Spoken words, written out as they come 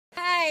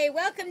Hey,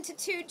 welcome to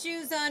Two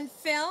Jews on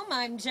Film.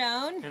 I'm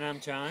Joan. And I'm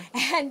John.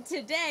 And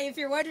today, if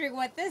you're wondering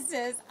what this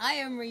is, I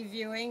am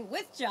reviewing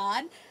with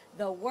John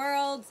The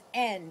World's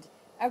End.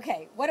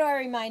 Okay, what do I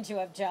remind you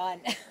of, John?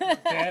 A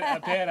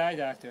bad eye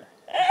doctor.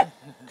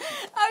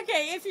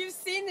 Okay, if you've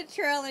seen the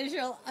trailers,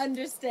 you'll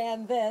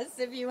understand this.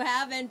 If you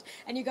haven't,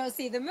 and you go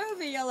see the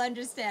movie, you'll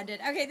understand it.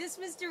 Okay, this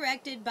was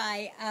directed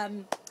by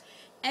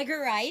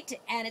Edgar Wright,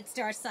 and it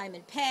stars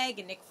Simon Pegg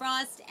and Nick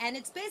Frost, and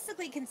it's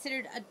basically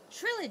considered a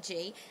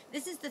trilogy.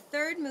 This is the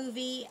third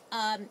movie.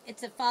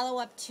 It's a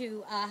follow-up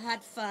to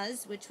Hot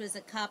Fuzz, which was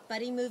a cop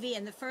buddy movie,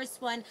 and the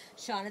first one,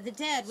 Shaun of the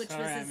Dead, which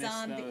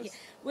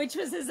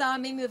was a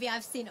zombie movie.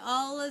 I've seen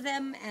all of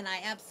them, and I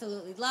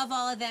absolutely love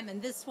all of them.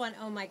 And this one,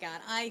 oh my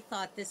God, I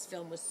thought this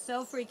film was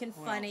so freaking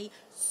funny,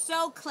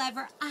 so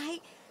clever.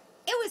 It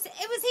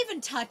was even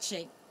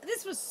touching.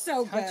 This was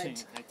so Touching.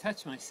 good. I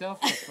touched myself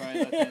before I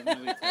let that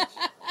movie touch.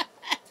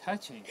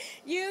 Touching.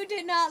 You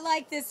did not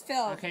like this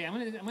film. Okay, I'm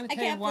gonna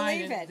tell you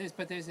why.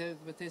 But there's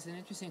an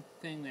interesting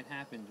thing that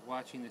happened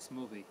watching this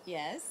movie.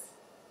 Yes.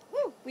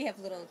 Woo! We have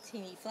little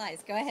teeny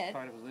flies. Go ahead.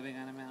 Part of living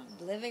on a mountain.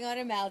 Living on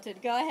a mountain.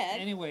 Go ahead.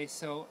 Anyway,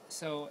 so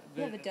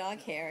you have a dog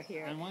hair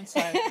here. On one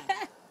side.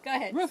 Go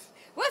ahead. Woof.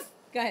 Woof.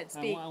 Go ahead.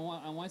 Speak.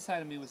 On one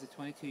side of me was a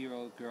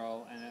 22-year-old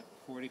girl and a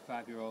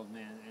 45-year-old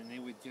man, and they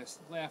were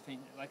just laughing,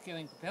 like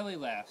getting belly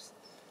laughs.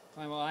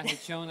 Well, I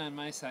had Joan on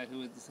my side,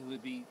 who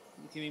would be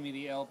giving me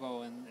the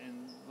elbow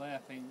and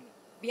laughing.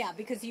 Yeah,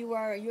 because you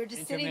were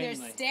just sitting there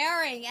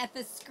staring at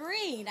the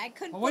screen. I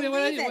couldn't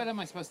believe it. What am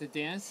I supposed to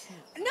dance?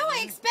 No,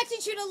 I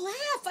expected you to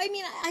laugh. I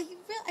mean,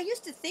 I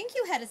used to think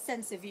you had a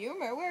sense of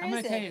humor. Where is it? I'm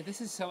going to tell you, this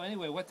is so.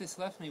 Anyway, what this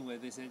left me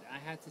with is that I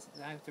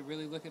have to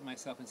really look at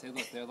myself and say,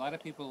 look, there are a lot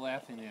of people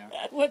laughing there.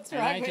 What's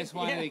wrong with you? I just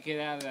wanted to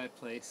get out of that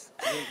place.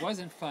 It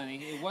wasn't funny.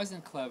 It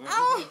wasn't clever.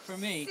 Oh, for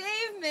me.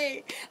 Save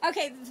me.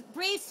 Okay,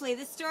 briefly,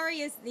 the story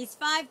is these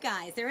 5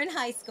 guys. They're in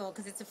high school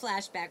because it's a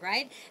flashback,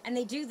 right? And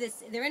they do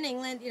this. They're in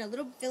England,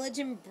 little village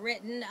in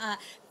Britain.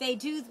 They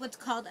do what's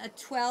called a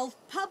 12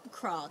 pub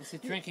crawl. It's a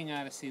drinking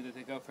odyssey that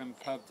they go from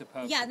pub to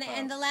pub. Yeah, to pub.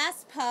 And the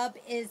last pub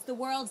is the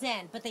World's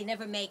End, but they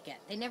never make it.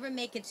 They never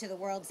make it to the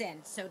World's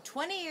End. So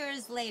 20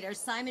 years later,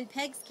 Simon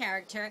Pegg's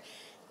character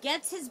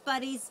gets his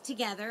buddies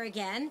together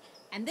again,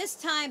 and this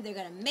time they're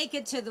going to make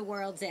it to the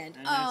World's End.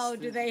 Oh,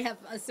 do they have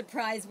a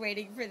surprise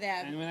waiting for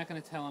them? And we're not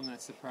going to tell them that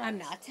surprise. I'm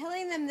not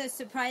telling them the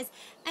surprise.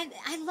 And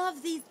I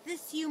love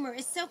this humor.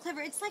 It's so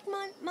clever. It's like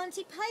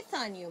Monty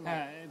Python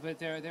humor. But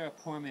they're a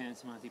poor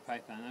man's Monty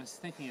Python. I was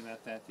thinking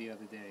about that the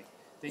other day.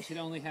 They should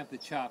only have the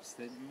chops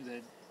that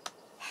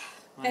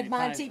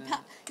Monty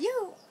Python.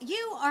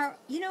 You are,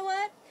 you know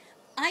what?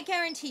 I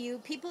guarantee you,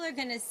 people are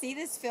going to see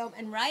this film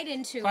and write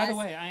into us. By the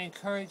way, I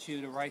encourage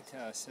you to write to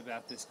us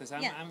about this because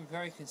I'm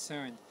very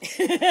concerned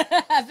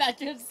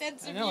about your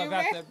sense of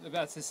humor.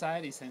 About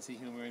society's sense of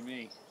humor and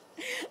me.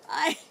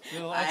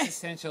 Little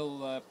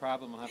existential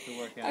problem I'll have to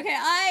work out. Okay,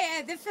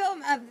 the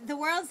film The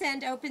World's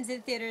End opens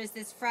in theaters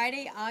this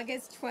Friday,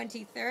 August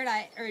 23rd.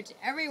 I urge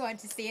everyone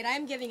to see it.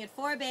 I'm giving it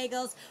 4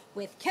 bagels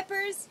with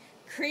kippers,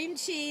 cream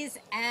cheese,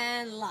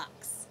 and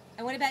lox.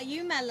 And what about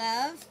you, my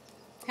love?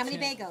 How many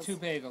bagels? 2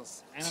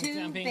 bagels. And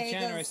I'm being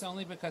generous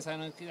only because I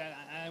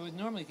would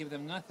normally give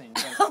them nothing.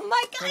 But, oh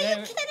my God, are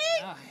you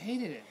kidding? I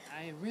hated it.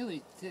 I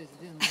really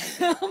didn't like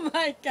it. Oh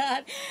my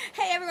God.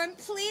 Hey everyone,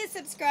 please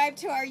subscribe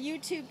to our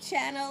YouTube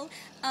channel.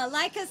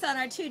 Like us on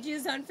our Two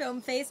Jews on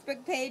Film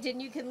Facebook page,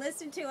 and you can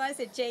listen to us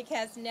at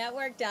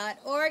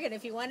jcastnetwork.org. And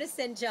if you want to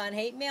send John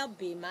hate mail,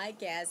 be my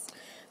guest.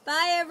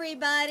 Bye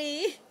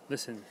everybody.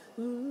 Listen,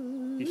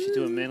 you should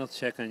do a mental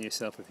check on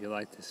yourself if you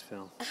like this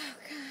film. Oh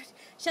God.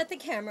 Shut the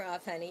camera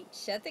off, honey.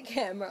 Shut the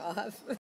camera off.